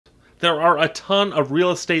There are a ton of real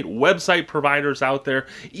estate website providers out there,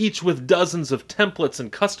 each with dozens of templates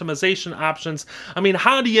and customization options. I mean,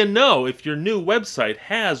 how do you know if your new website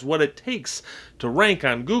has what it takes to rank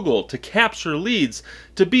on Google, to capture leads,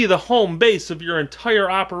 to be the home base of your entire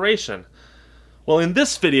operation? Well, in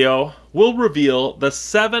this video, we'll reveal the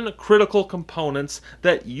 7 critical components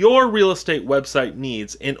that your real estate website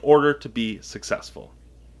needs in order to be successful.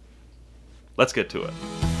 Let's get to it.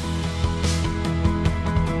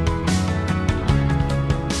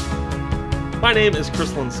 My name is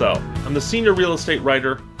Chris Linsell. I'm the senior real estate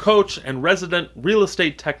writer, coach, and resident real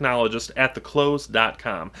estate technologist at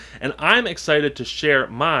theclose.com, and I'm excited to share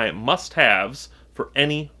my must-haves for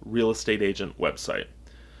any real estate agent website.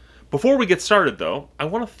 Before we get started though, I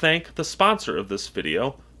want to thank the sponsor of this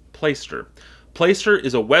video, Placester. Placester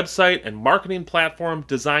is a website and marketing platform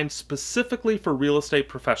designed specifically for real estate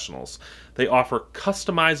professionals. They offer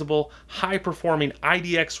customizable, high-performing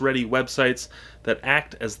IDX-ready websites that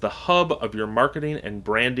act as the hub of your marketing and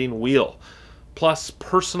branding wheel, plus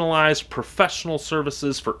personalized professional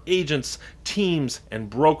services for agents, teams, and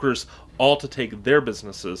brokers, all to take their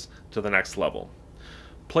businesses to the next level.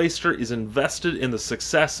 Placester is invested in the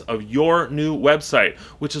success of your new website,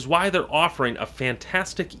 which is why they're offering a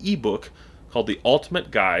fantastic ebook called The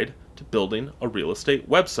Ultimate Guide to Building a Real Estate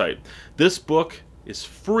Website. This book is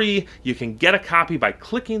free. You can get a copy by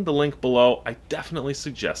clicking the link below. I definitely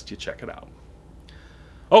suggest you check it out.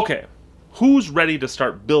 Okay, who's ready to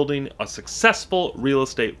start building a successful real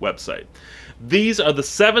estate website? These are the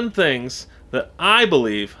 7 things that I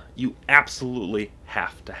believe you absolutely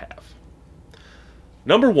have to have.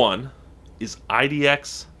 Number 1 is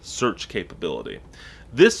IDX search capability.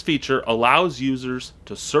 This feature allows users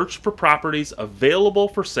to search for properties available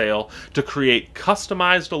for sale, to create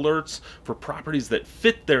customized alerts for properties that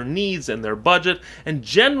fit their needs and their budget, and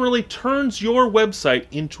generally turns your website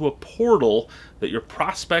into a portal that your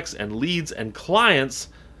prospects and leads and clients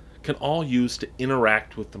can all use to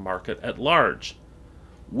interact with the market at large.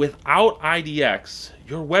 Without IDX,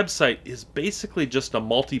 your website is basically just a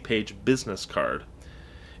multi-page business card.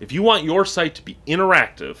 If you want your site to be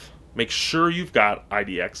interactive, make sure you've got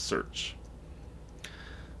IDX search.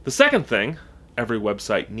 The second thing every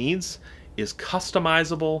website needs is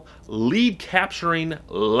customizable lead capturing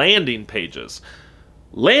landing pages.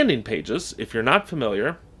 Landing pages, if you're not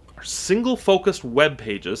familiar, are single focused web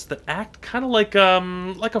pages that act kind of like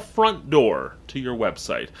a front door to your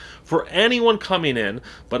website for anyone coming in,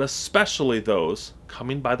 but especially those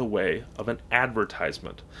coming by the way of an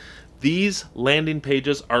advertisement. These landing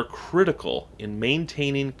pages are critical in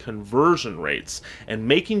maintaining conversion rates and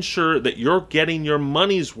making sure that you're getting your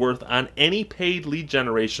money's worth on any paid lead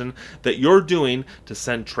generation that you're doing to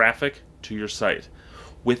send traffic to your site.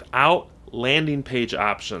 Without landing page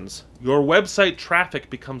options, your website traffic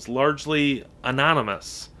becomes largely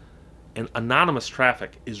anonymous, and anonymous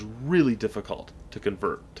traffic is really difficult to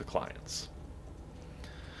convert to clients.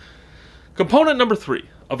 Component number 3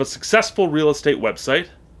 of a successful real estate website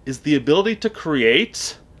is the ability to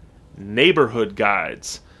create neighborhood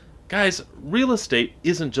guides. Guys, real estate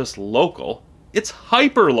isn't just local, it's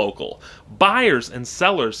hyper-local. Buyers and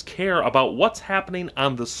sellers care about what's happening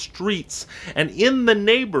on the streets and in the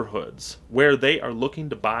neighborhoods where they are looking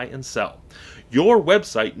to buy and sell. Your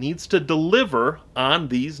website needs to deliver on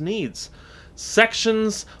these needs.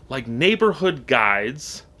 Sections like neighborhood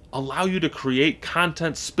guides allow you to create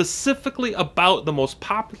content specifically about the most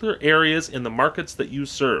popular areas in the markets that you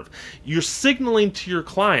serve. You're signaling to your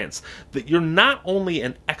clients that you're not only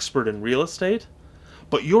an expert in real estate,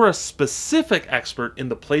 but you're a specific expert in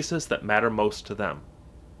the places that matter most to them.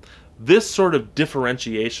 This sort of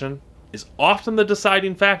differentiation is often the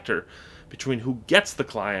deciding factor between who gets the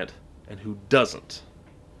client and who doesn't.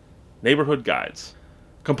 Neighborhood guides.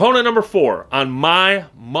 Component number 4 on my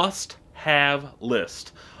must-have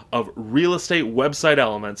list of real estate website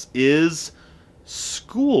elements is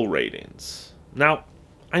school ratings. Now,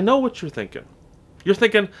 I know what you're thinking. You're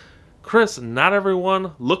thinking, Chris, not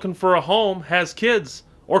everyone looking for a home has kids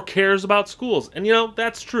or cares about schools. And you know,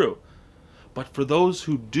 that's true. But for those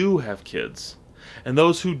who do have kids and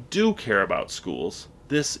those who do care about schools,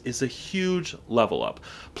 this is a huge level up.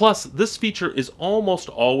 Plus, this feature is almost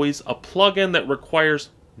always a plugin that requires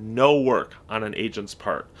no work on an agent's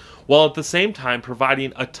part, while at the same time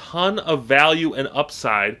providing a ton of value and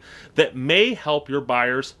upside that may help your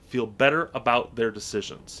buyers feel better about their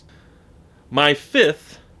decisions. My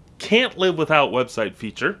 5th can't live without website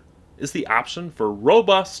feature is the option for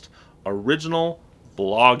robust, original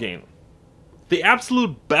blogging. The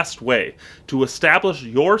absolute best way to establish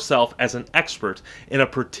yourself as an expert in a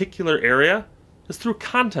particular area is through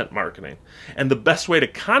content marketing. And the best way to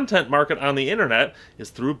content market on the internet is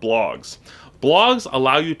through blogs. Blogs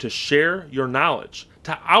allow you to share your knowledge,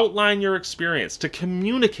 to outline your experience, to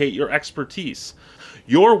communicate your expertise.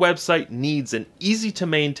 Your website needs an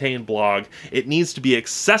easy-to-maintain blog. It needs to be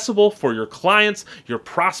accessible for your clients, your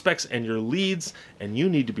prospects, and your leads, and you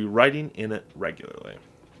need to be writing in it regularly.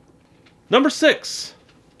 Number 6,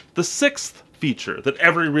 the sixth feature that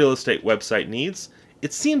every real estate website needs.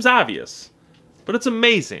 It seems obvious, but it's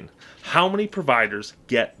amazing how many providers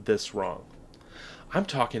get this wrong. I'm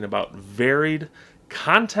talking about varied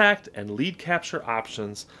contact and lead capture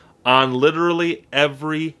options on literally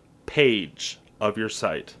every page of your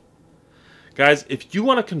site. Guys, if you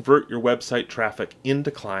want to convert your website traffic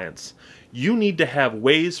into clients, you need to have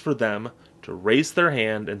ways for them to raise their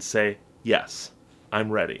hand and say, yes,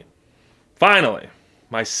 I'm ready. Finally,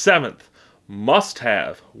 my 7th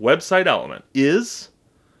must-have website element is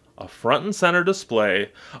a front and center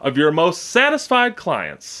display of your most satisfied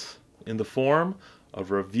clients in the form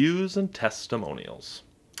of reviews and testimonials.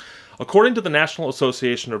 According to the National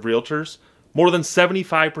Association of Realtors, more than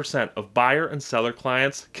 75% of buyer and seller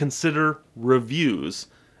clients consider reviews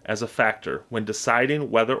as a factor when deciding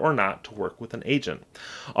whether or not to work with an agent.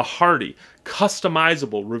 A hardy,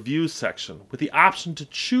 customizable reviews section with the option to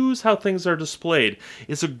choose how things are displayed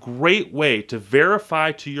is a great way to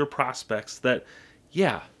verify to your prospects that,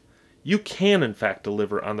 yeah, you can in fact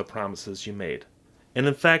deliver on the promises you made. And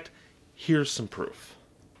in fact, here's some proof.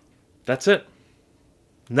 That's it.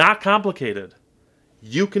 Not complicated.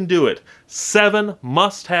 You can do it. 7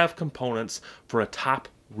 must-have components for a top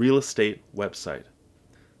real estate website.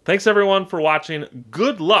 Thanks everyone for watching.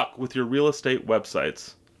 Good luck with your real estate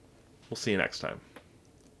websites. We'll see you next time.